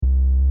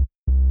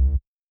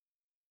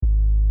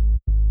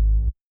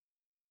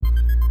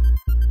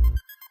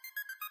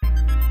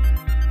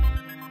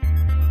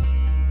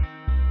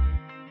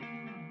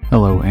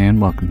Hello and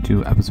welcome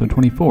to episode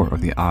 24 of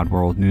the Odd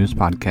World News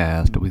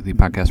Podcast, a weekly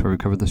podcast where we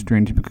cover the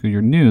strange and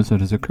peculiar news that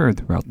has occurred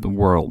throughout the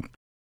world.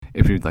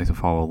 If you'd like to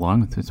follow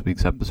along with this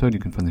week's episode, you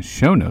can find the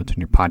show notes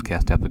in your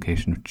podcast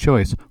application of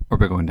choice or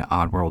by going to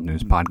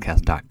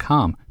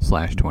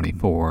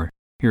oddworldnewspodcast.com/24.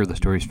 Here are the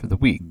stories for the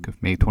week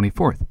of May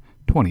 24th,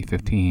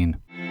 2015.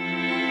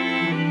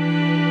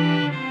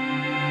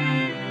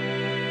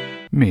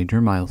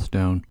 Major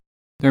milestone.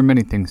 There are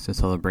many things to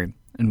celebrate.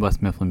 In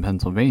West Mifflin,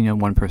 Pennsylvania,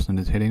 one person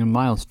is hitting a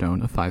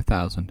milestone of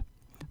 5,000.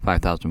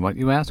 5,000 what,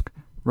 you ask?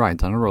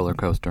 Rides on a roller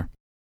coaster.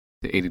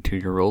 The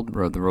 82-year-old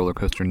rode the roller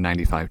coaster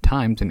 95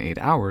 times in 8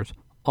 hours,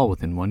 all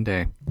within one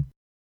day.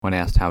 When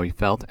asked how he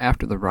felt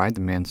after the ride,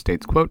 the man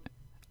states, quote,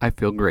 "I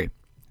feel great,"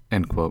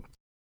 end quote.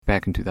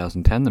 Back in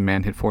 2010, the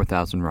man hit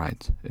 4,000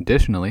 rides.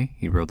 Additionally,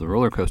 he rode the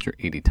roller coaster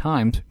 80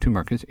 times to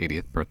mark his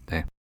 80th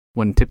birthday.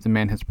 One tip the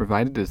man has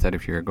provided is that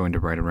if you're going to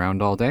ride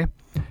around all day,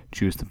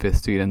 choose the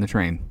 5th seat in the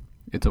train.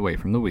 It's away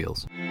from the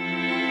wheels.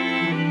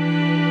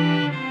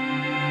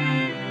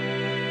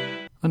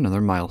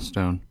 Another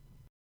milestone.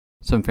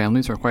 Some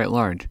families are quite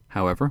large.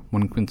 However,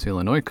 one Quincy,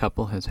 Illinois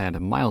couple has had a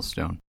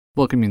milestone,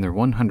 welcoming their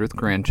 100th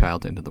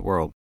grandchild into the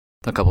world.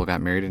 The couple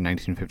got married in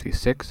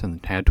 1956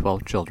 and had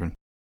 12 children.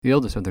 The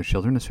oldest of their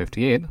children is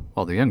 58,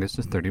 while the youngest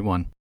is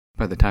 31.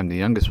 By the time the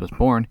youngest was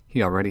born,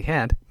 he already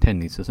had 10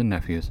 nieces and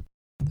nephews.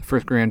 The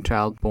first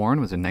grandchild born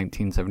was in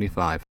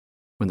 1975.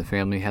 When the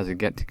family has a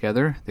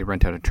get-together, they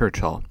rent out a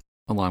church hall.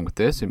 Along with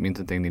this, it means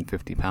that they need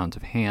 50 pounds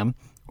of ham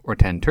or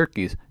 10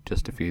 turkeys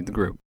just to feed the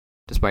group.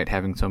 Despite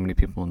having so many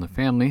people in the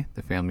family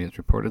is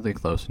reportedly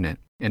close-knit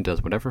and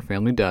does whatever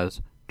family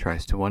does,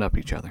 tries to one-up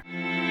each other.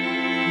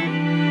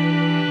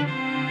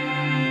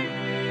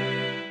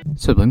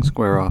 Sibling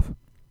square-off.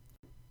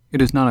 It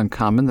is not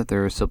uncommon that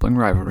there is sibling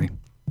rivalry.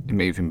 It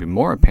may even be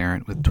more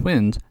apparent with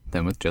twins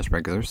than with just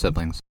regular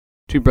siblings.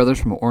 Two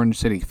brothers from Orange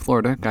City,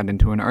 Florida got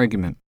into an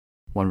argument.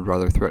 One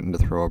brother threatened to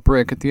throw a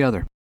brick at the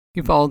other.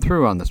 He followed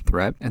through on this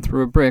threat and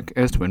threw a brick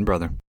at his twin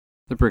brother.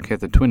 The brick hit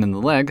the twin in the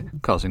leg,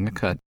 causing a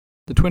cut.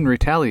 The twin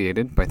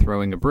retaliated by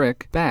throwing a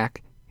brick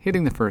back,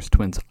 hitting the first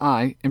twin's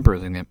eye and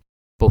bruising it.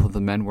 Both of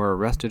the men were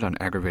arrested on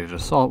aggravated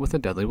assault with a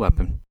deadly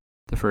weapon.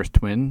 The first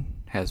twin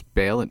has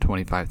bail at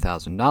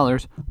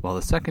 $25,000, while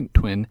the second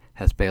twin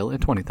has bail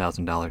at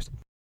 $20,000.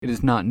 It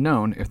is not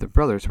known if the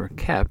brothers were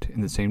kept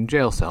in the same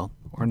jail cell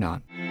or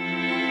not.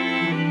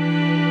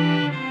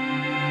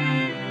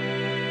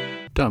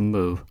 Dumb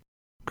move.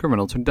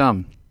 Criminals are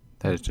dumb.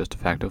 That is just a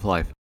fact of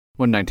life.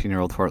 One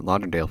 19-year-old Fort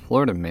Lauderdale,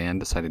 Florida man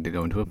decided to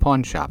go into a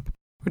pawn shop,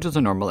 which is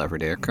a normal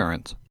everyday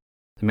occurrence.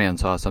 The man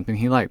saw something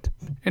he liked,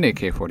 an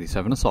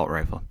AK-47 assault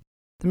rifle.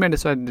 The man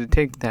decided to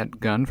take that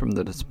gun from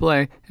the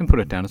display and put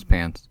it down his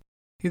pants.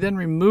 He then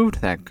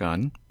removed that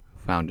gun,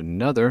 found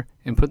another,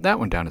 and put that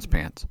one down his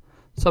pants.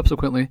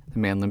 Subsequently, the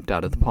man limped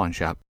out of the pawn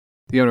shop.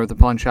 The owner of the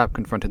pawn shop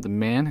confronted the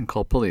man and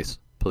called police.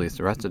 Police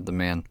arrested the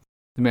man.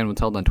 The man was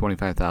held on a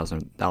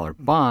 $25,000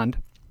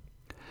 bond.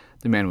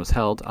 The man was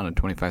held on a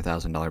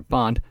 $25,000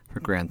 bond for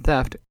grand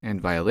theft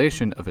and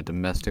violation of a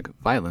domestic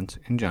violence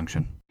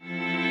injunction.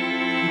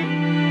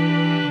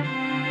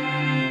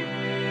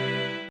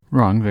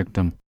 Wrong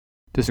victim.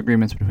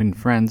 Disagreements between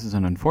friends is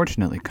an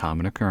unfortunately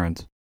common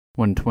occurrence.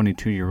 One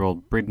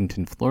 22-year-old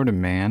Bradenton, Florida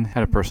man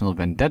had a personal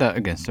vendetta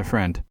against a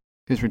friend.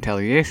 His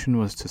retaliation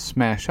was to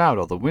smash out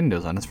all the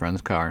windows on his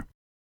friend's car.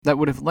 That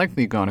would have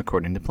likely gone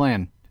according to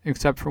plan,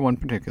 except for one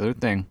particular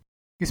thing.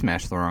 He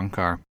smashed the wrong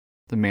car.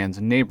 The man's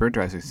neighbor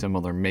drives a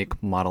similar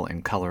make, model,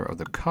 and color of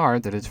the car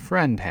that his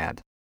friend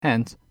had,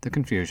 hence the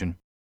confusion.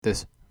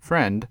 This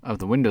friend of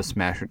the window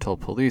smasher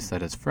told police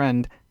that his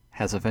friend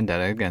has a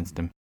vendetta against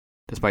him.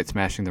 Despite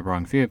smashing the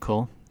wrong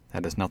vehicle,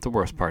 that is not the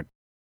worst part.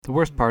 The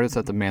worst part is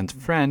that the man's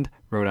friend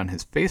wrote on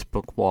his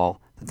Facebook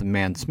wall that the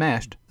man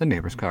smashed the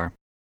neighbor's car.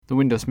 The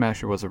window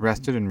smasher was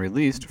arrested and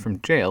released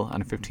from jail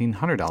on a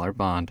 $1,500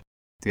 bond.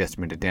 The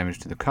estimated damage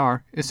to the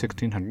car is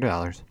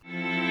 $1,600.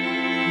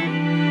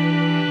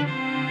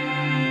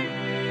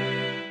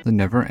 The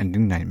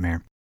never-ending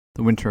nightmare.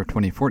 The winter of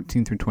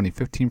 2014 through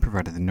 2015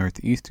 provided the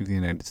northeast of the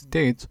United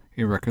States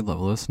a record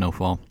level of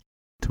snowfall.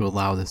 To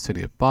allow the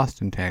city of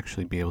Boston to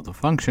actually be able to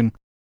function,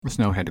 the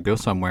snow had to go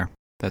somewhere.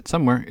 That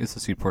somewhere is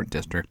the Seaport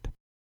District.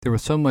 There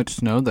was so much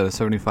snow that a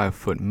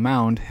 75-foot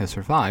mound has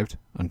survived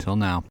until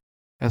now.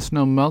 As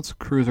snow melts,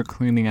 crews are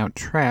cleaning out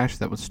trash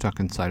that was stuck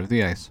inside of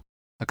the ice.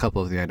 A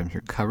couple of the items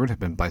recovered have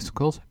been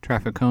bicycles,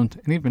 traffic cones,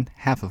 and even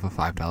half of a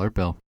 $5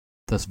 bill.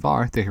 Thus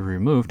far, they have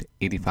removed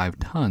 85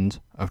 tons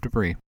of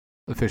debris.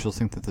 Officials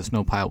think that the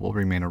snow pile will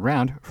remain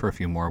around for a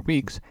few more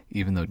weeks,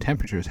 even though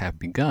temperatures have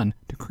begun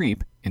to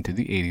creep into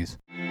the 80s.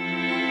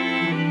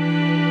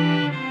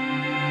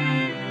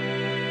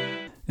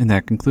 And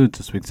that concludes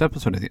this week's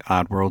episode of the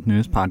Odd World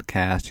News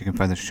Podcast. You can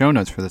find the show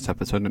notes for this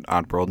episode at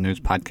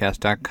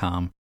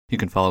oddworldnewspodcast.com. You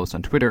can follow us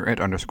on Twitter at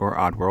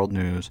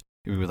 _oddworldnews.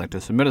 If you would like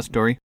to submit a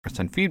story or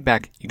send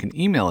feedback, you can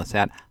email us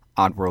at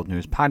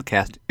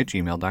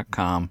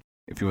oddworldnewspodcast@gmail.com.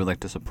 If you would like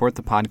to support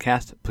the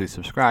podcast, please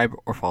subscribe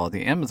or follow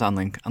the Amazon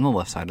link on the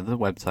left side of the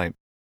website.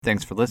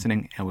 Thanks for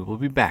listening, and we will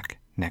be back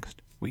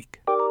next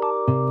week.